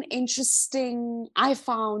such an interesting, I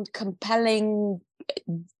found compelling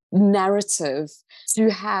narrative to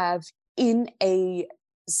have in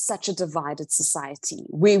such a divided society,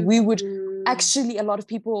 where we would actually, a lot of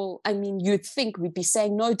people, I mean, you'd think we'd be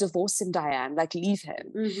saying, no, divorce him, Diane, like leave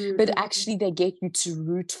him. But actually they get you to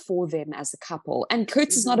root for them as a couple. And Kurt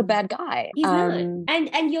is not a bad guy. He's not.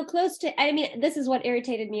 And you're close to, I mean, this is what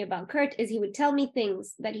irritated me about Kurt, is he would tell me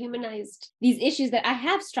things that humanized these issues that I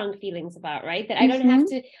have strong feelings about, right? That I don't have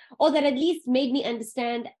to, or that at least made me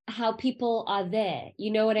understand how people are there.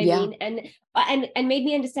 You know what I mean? And made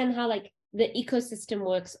me understand how, like, the ecosystem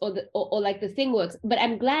works, or like the thing works. But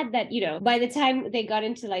I'm glad that, you know, by the time they got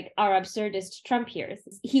into like our absurdist Trump years,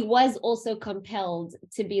 he was also compelled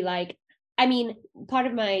to be like, I mean, part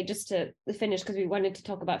of my, just to finish, because we wanted to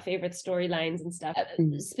talk about favorite storylines and stuff,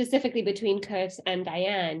 specifically between Kurt and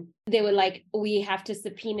Diane, they were like, we have to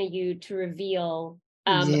subpoena you to reveal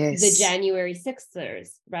the January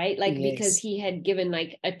 6ers, right? Like, because he had given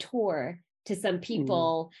like a tour to some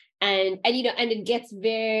people. And it gets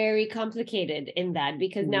very complicated in that,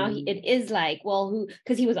 because now it is like, well,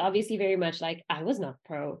 because he was obviously very much like, I was not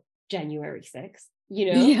pro January 6th,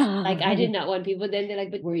 like I did not want people. Then they're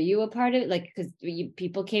like, but were you a part of it? Like, because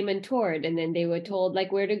people came and toured, and then they were told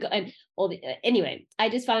like where to go and all the. Anyway, I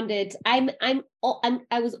just found it. I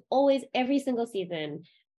was always, every single season,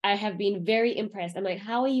 I have been very impressed. I'm like,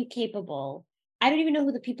 how are you capable? I don't even know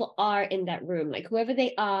who the people are in that room. Like, whoever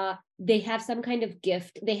they are, they have some kind of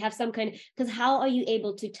gift. They have some kind of, because how are you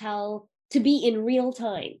able to be in real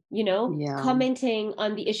time, commenting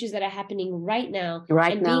on the issues that are happening right now,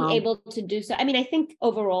 being able to do so. I mean, I think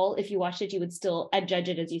overall, if you watched it, you would still judge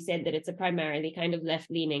it, as you said, that it's a primarily kind of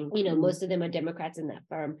left-leaning, most of them are Democrats in that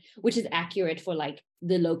firm, which is accurate for like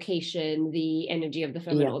the location, the energy of the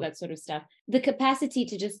film, and all that sort of stuff. The capacity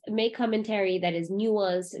to just make commentary that is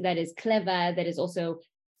nuanced, that is clever, that is also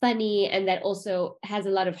funny, and that also has a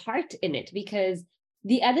lot of heart in it. Because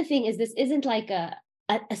the other thing is, this isn't like a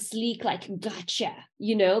sleek, like, gotcha,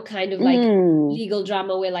 kind of like legal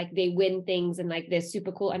drama where like they win things and like they're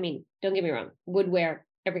super cool. I mean, don't get me wrong, would wear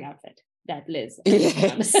every outfit that Liz and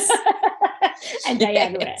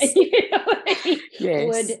Diane wear.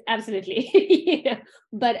 Would absolutely,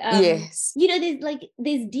 but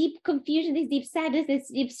there's deep confusion, there's deep sadness, there's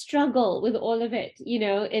deep struggle with all of it,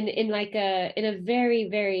 in like in a very,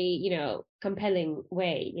 very, compelling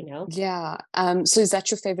way, so is that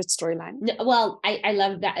your favorite storyline? No, well, I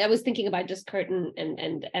love that. I was thinking about just Curtin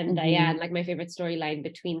and Diane, like my favorite storyline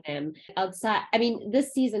between them. Outside, I mean,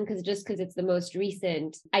 this season, because it's the most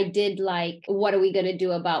recent, I did like, what are we going to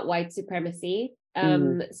do about white supremacy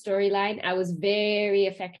storyline. I was very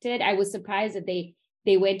affected. I was surprised that they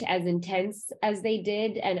went as intense as they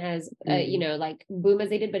did, and as like boom as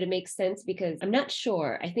they did, but it makes sense because I'm not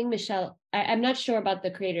sure. I think Michelle, I'm not sure about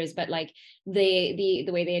the creators, but like the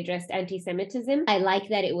way they addressed anti-Semitism, I like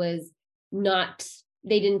that it was not,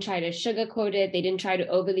 they didn't try to sugarcoat it, they didn't try to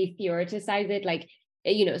overly theoretize it, like,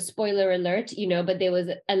 spoiler alert, but there was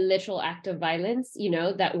a literal act of violence,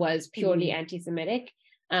 that was purely anti-Semitic.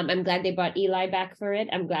 I'm glad they brought Eli back for it.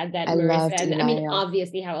 I'm glad that Marissa, and Eli, I mean,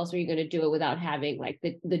 obviously, how else are you going to do it without having like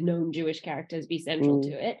the known Jewish characters be central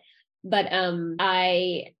to it? But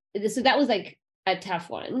so that was like a tough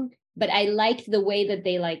one. But I liked the way that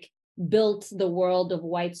they like built the world of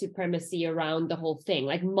white supremacy around the whole thing,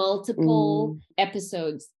 like multiple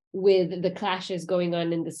episodes with the clashes going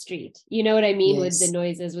on in the street. You know what I mean? With the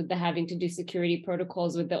noises, with the having to do security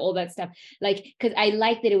protocols, with all that stuff. Like, because I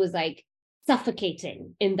liked that it was like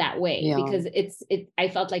suffocating in that way, because I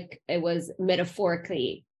felt like it was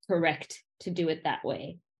metaphorically correct to do it that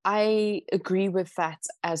way. I agree with that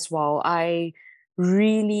as well. I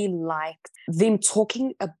really liked them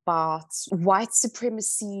talking about white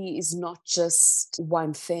supremacy is not just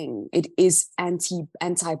one thing. It is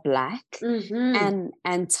anti-Black and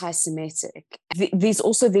anti-Semitic. There's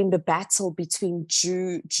also then the battle between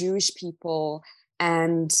Jewish people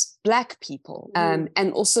and Black people, and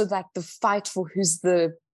also like the fight for who's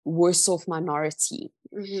the worse off minority,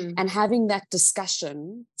 and having that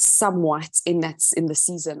discussion somewhat in the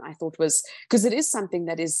season, I thought was, because it is something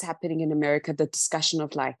that is happening in America, the discussion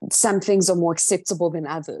of like some things are more acceptable than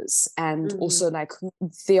others, and also like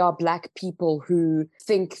there are Black people who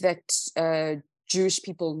think that Jewish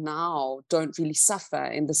people now don't really suffer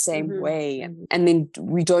in the same way, and then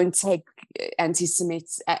we don't take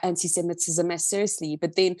anti-Semitism as seriously,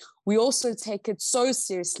 but then we also take it so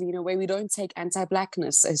seriously in a way we don't take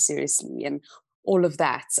anti-Blackness as seriously, and all of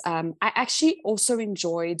that. I actually also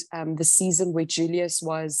enjoyed the season where Julius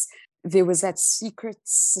there was that secret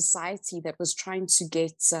society that was trying to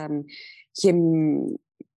get him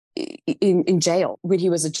in jail when he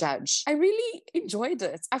was a judge. I really enjoyed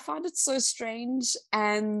it. I found it so strange,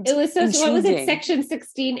 and it was so intriguing. What was it, section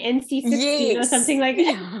 16, NC 16 or something like that?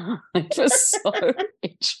 Yeah, it was so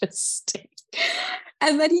interesting.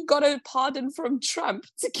 And then he got a pardon from Trump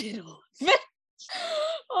to get off it.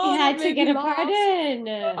 He had to get a pardon.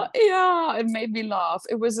 Yeah, it made me laugh.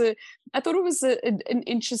 I thought it was an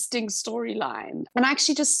interesting storyline, and I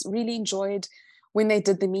actually just really enjoyed when they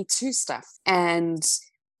did the Me Too stuff. And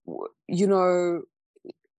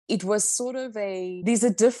it was sort of there's a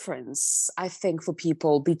difference, I think, for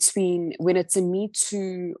people between when it's a Me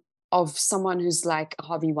Too of someone who's like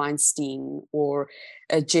Harvey Weinstein or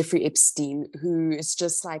Jeffrey Epstein, who is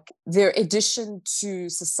just like, their addition to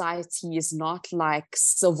society is not like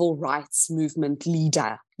civil rights movement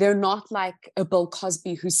leader. They're not like a Bill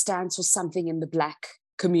Cosby who stands for something in the Black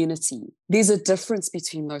community. There's a difference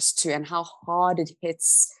between those two, and how hard it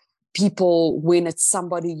hits people when it's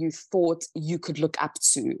somebody you thought you could look up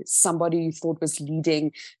to, somebody you thought was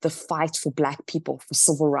leading the fight for Black people, for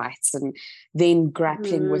civil rights, and then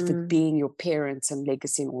grappling with it being your parents and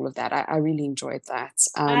legacy and all of that. I really enjoyed that.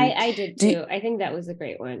 I did too. I think that was a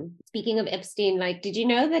great one. Speaking of Epstein, like, did you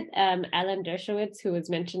know that Alan Dershowitz, who was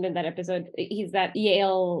mentioned in that episode, he's that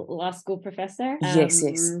Yale Law School professor? Yes.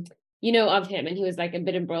 You know of him, and he was like a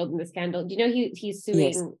bit embroiled in the scandal. Do you know he's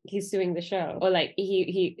suing the show, or like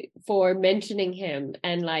he for mentioning him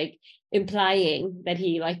and like implying that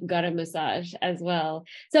he like got a massage as well.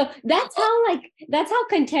 So that's how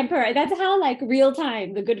contemporary, that's how like real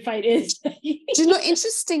time The Good Fight is. Do you know,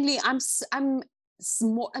 interestingly, I'm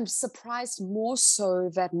surprised more so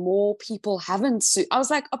that more people haven't I was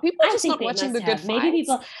like, are people just not watching The Good Fight? Maybe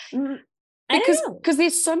people because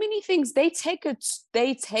there's so many things they take it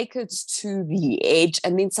to the edge,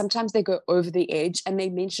 and then sometimes they go over the edge and they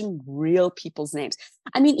mention real people's names.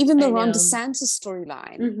 I mean, even the Ron DeSantis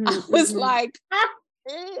storyline, I was like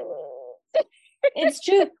it's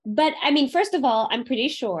true. But I mean, first of all, I'm pretty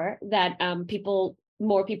sure that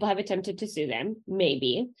more people have attempted to sue them,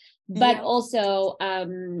 maybe, but also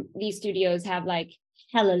these studios have like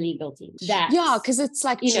hella legal teams because it's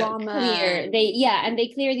like drama clear.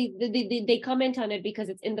 They clearly they comment on it because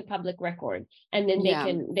it's in the public record, and then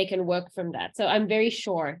they can work from that. So I'm very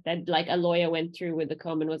sure that like a lawyer went through with the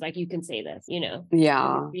com and was like, you can say this, in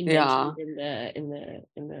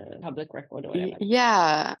the public record or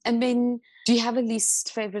whatever. And then, do you have a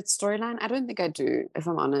least favorite storyline? I don't think I do, if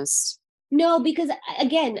I'm honest. No, because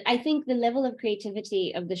again, I think the level of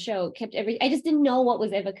creativity of the show kept I just didn't know what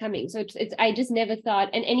was ever coming. So it's I just never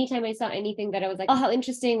thought, and anytime I saw anything that I was like, oh, how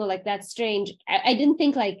interesting, or like, that's strange, I didn't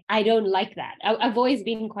think like, I don't like that. I've always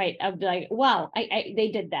been I'd be like, wow,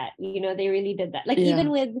 they did that, they really did that. Like even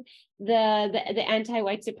with the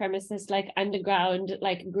anti-white supremacist like underground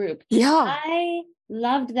like group. I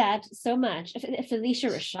loved that so much. Felicia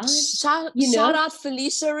Rashad, shout out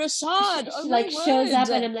Felicia Rashad. She like shows up,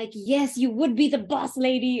 and I'm like, yes, you would be the boss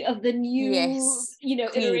lady of the new,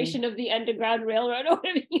 iteration of the Underground Railroad, or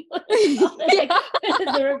whatever you want to call it.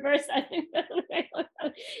 Like, the reverse Underground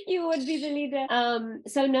Railroad. You would be the leader.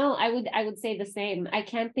 So no, I would say the same. I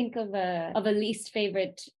can't think of a least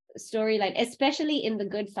favorite storyline, especially in The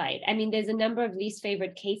Good Fight. I mean, there's a number of least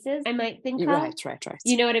favorite cases I might think of. Right.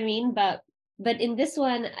 You know what I mean? But in this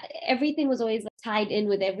one, everything was always tied in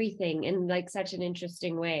with everything in like such an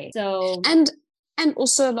interesting way. So and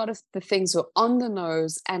also a lot of the things were on the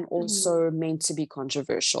nose and also meant to be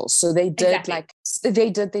controversial. So they did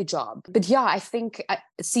they did their job. But yeah, I think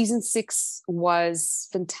season 6 was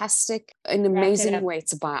fantastic, an amazing way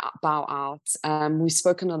to bow out. We've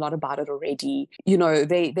spoken a lot about it already.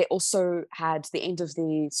 They also had the end of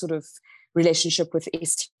the sort of relationship with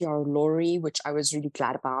STR Laurie, which I was really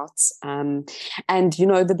glad about. And,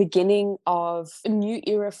 the beginning of a new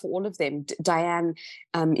era for all of them. Diane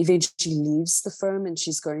eventually leaves the firm and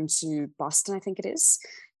she's going to Boston, I think it is,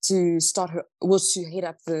 to start to head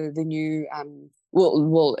up the new,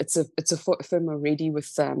 it's a firm already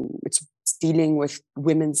with, it's dealing with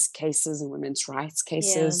women's cases and women's rights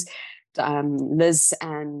cases. Yeah. Liz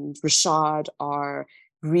and Rashad are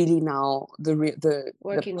really now the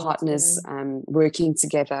partners working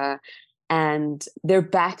together, and they're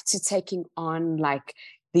back to taking on like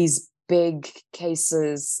these big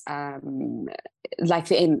cases, like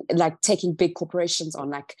taking big corporations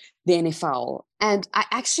on, like the NFL. And I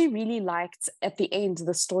actually really liked at the end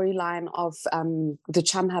the storyline of the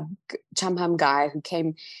Chamham guy who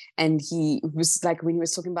came, and he was like, when he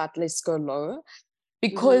was talking about let's go lower,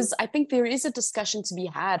 because I think there is a discussion to be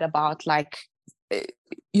had about like,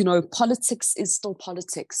 politics is still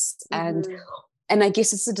politics. And I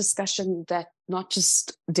guess it's a discussion that not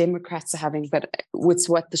just Democrats are having, but with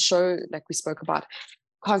what the show, like we spoke about,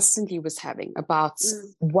 constantly was having about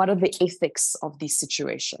what are the ethics of these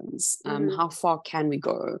situations. How far can we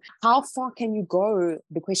go? How far can you go?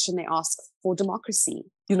 The question they ask for democracy.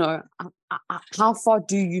 How far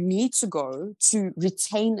do you need to go to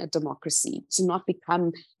retain a democracy, to not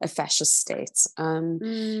become a fascist state?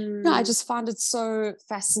 I just found it so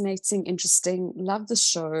fascinating, interesting. Love the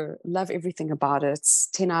show. Love everything about it.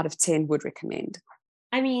 10 out of 10 would recommend.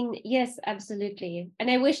 I mean, yes, absolutely. And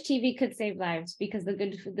I wish TV could save lives, because the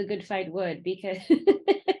good fight would, because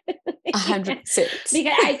 100%.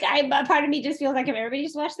 Because part of me just feels like if everybody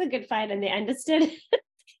just watched The Good Fight and they understood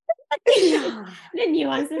the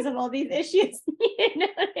nuances of all these issues,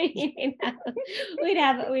 we'd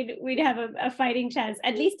have a fighting chance,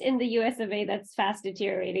 at least in the US of A that's fast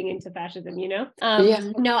deteriorating into fascism, No,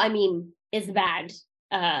 I mean, it's bad.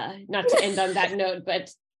 Not to end on that note, but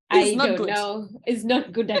I don't know. It's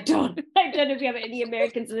not good at all. I don't know if you have any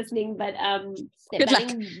Americans listening, but they're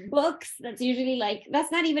banning books. That's usually like,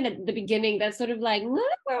 that's not even at the beginning. That's sort of like, we're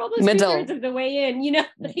almost two-thirds of the way in, you know?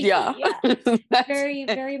 Like, yeah. Very,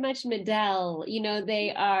 very much Medell. You know,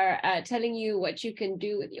 they are telling you what you can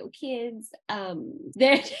do with your kids.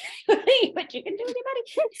 They're telling you what you can do with your body.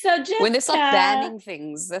 So just when they start banning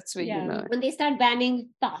things, that's where you know. When they start banning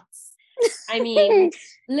thoughts. I mean,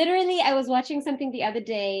 literally, I was watching something the other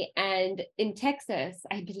day, and in Texas,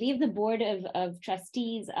 I believe the board of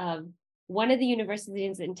trustees of one of the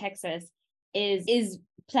universities in Texas is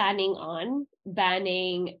planning on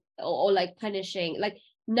banning or like punishing, like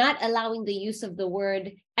not allowing the use of the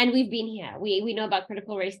word. And we've been here. We know about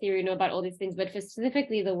critical race theory, we know about all these things, but for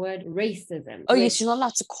specifically the word racism. Oh, yes, you're not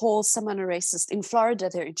allowed to call someone a racist. In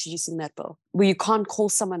Florida, they're introducing that bill where you can't call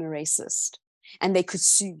someone a racist. And they could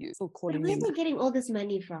sue you for calling. Where are they getting all this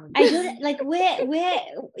money from? I don't like where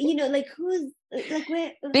you know, like who's like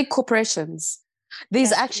where big corporations.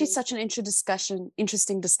 There's actually such an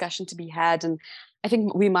interesting discussion to be had, and I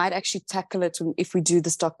think we might actually tackle it if we do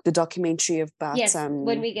the documentary about. Yes,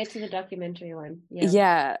 when we get to the documentary one.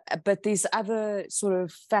 Yeah, but there's other sort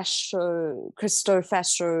of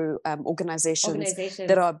Christo-fascio organizations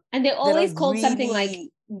that are, and they're always called really, something like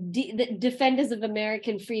the Defenders of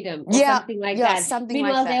American Freedom or something like that.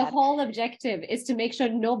 Meanwhile, their whole objective is to make sure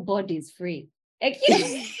nobody's free. Like,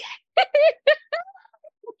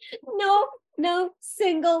 no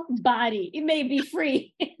single body. It may be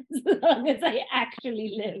free as long as I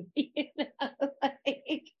actually live. You know? I'm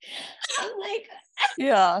like,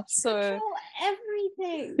 yeah. So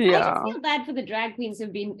everything. Yeah. I just feel bad for the drag queens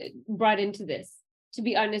who've been brought into this. To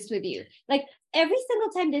be honest with you, like every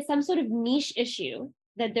single time there's some sort of niche issue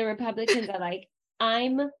that the Republicans are like,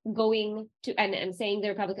 I'm going to, and I'm saying the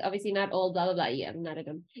Republicans, obviously not all, blah blah blah. Yeah, none of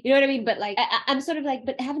them. You know what I mean? But like, I'm sort of like,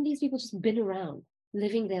 but haven't these people just been around?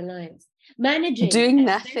 Living their lives, managing, doing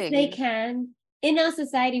nothing they can in our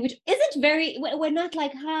society, which isn't very. We're not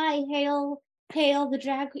like, hi, hail the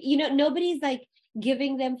drag. You know, nobody's like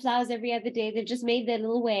giving them flowers every other day. They've just made their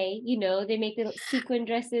little way. You know, they make little sequin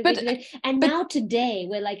dresses. And now today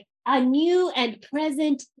we're like a new and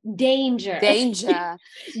present danger.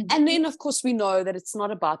 And then of course we know that it's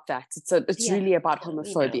not about that. It's really about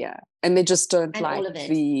homophobia, and they just don't and like all of it.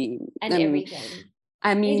 Everything.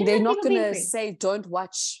 I mean, they're not going to say, don't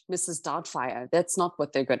watch Mrs. Doubtfire. That's not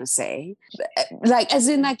what they're going to say. Like, as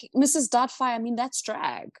in, like, Mrs. Doubtfire, I mean, that's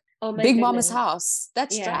drag. Oh my Big goodness. Mama's House,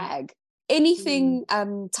 that's drag. Anything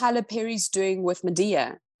Tyler Perry's doing with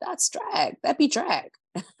Medea, that's drag. That'd be drag.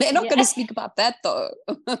 They're not going to speak about that, though.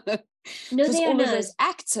 No, because they are all not. of those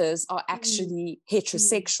actors are actually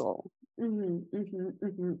heterosexual. There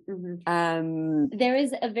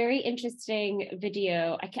is a very interesting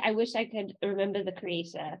video. I wish I could remember the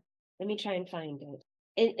creator. Let me try and find it.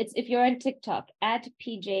 It's if you're on TikTok at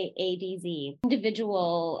PJADZ.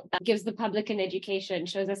 Individual gives the public an education,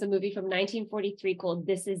 shows us a movie from 1943 called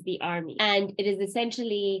This Is the Army. And it is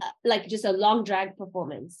essentially like just a long drag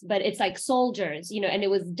performance, but it's like soldiers, you know, and it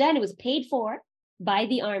was paid for by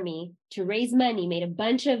the army to raise money, made a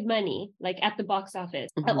bunch of money, like at the box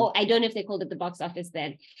office. Oh, I don't know if they called it the box office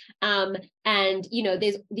then. And, you know,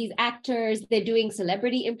 there's these actors, they're doing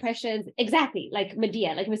celebrity impressions, exactly, like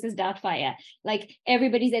Medea, like Mrs. Doubtfire. Like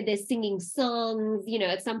everybody's they're singing songs, you know,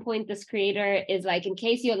 at some point this creator is like, in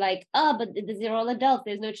case you're like, oh, but they're all adults,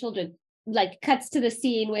 there's no children. Like cuts to the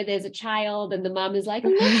scene where there's a child and the mom is like,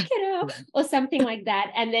 look, kiddo, or something like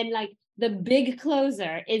that. And then like the big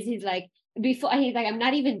closer is he's like, I'm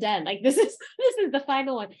not even done. Like this is the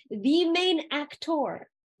final one. The main actor,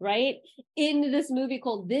 right, in this movie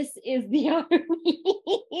called This Is the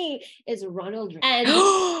Army is Ronald Reagan. And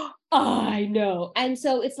I know. And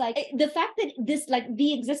so it's like the fact that this, like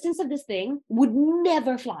the existence of this thing would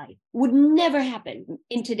never fly, would never happen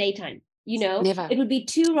in today time. You know, never. It would be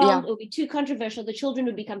too wrong. It would be too controversial. The children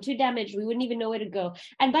would become too damaged. We wouldn't even know where to go.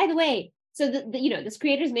 And by the way, so you know, this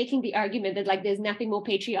creator is making the argument that like there's nothing more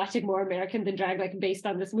patriotic, more American than drag, like based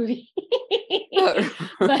on this movie.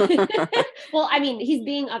 But, well, I mean, he's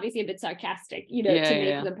being obviously a bit sarcastic, you know, to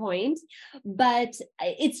make the point. But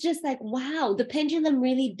it's just like, wow, the pendulum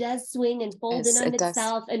really does swing and fold in on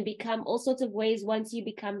itself and become all sorts of ways once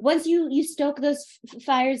you stoke those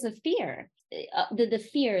fires of fear. The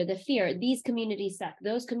fear, these communities suck,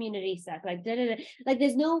 those communities suck, like like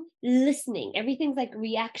there's no listening. Everything's like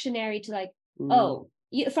reactionary to like,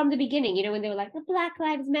 from the beginning, you know, when they were like the Black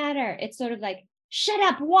Lives Matter, it's sort of like, shut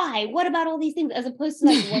up, why, what about all these things, as opposed to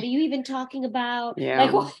like, what are you even talking about?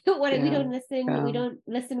 Like what we don't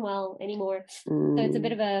listen well anymore. So it's a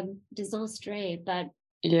bit of a disaster, but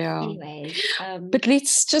Yeah. Anyways. But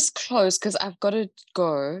let's just close because I've got to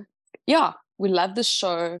go. Yeah. We love the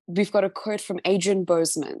show. We've got a quote from Adrian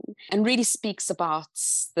Bozeman and really speaks about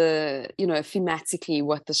thematically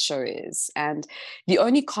what the show is. And the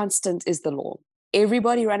only constant is the law.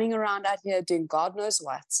 Everybody running around out here doing God knows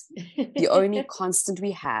what. The only constant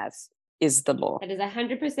we have is the law. That is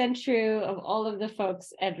 100% true of all of the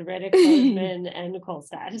folks at Reddick, Bozeman, and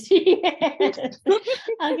Kolstad. Yes.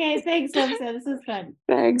 Okay, thanks, Lisa. This was fun.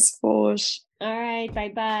 Thanks, Porsche. All right,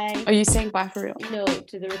 bye-bye. Are you saying bye for real? No,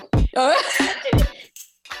 to the recording.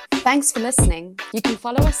 Thanks for listening. You can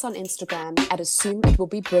follow us on Instagram at Assume It Will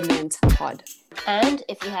Be Brilliant Pod. And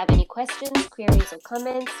if you have any questions, queries, or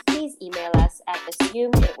comments, please email us at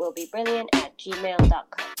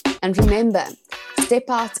assumeitwillbebrilliant@gmail.com. And remember, step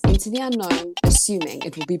out into the unknown, assuming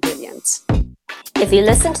it will be brilliant. If you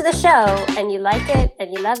listen to the show and you like it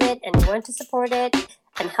and you love it and you want to support it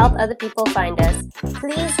and help other people find us,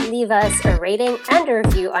 please leave us a rating and a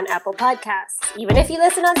review on Apple Podcasts. Even if you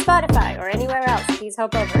listen on Spotify or anywhere else, please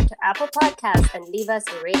hop over to Apple Podcasts and leave us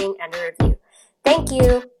a rating and a review. Thank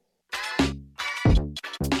you.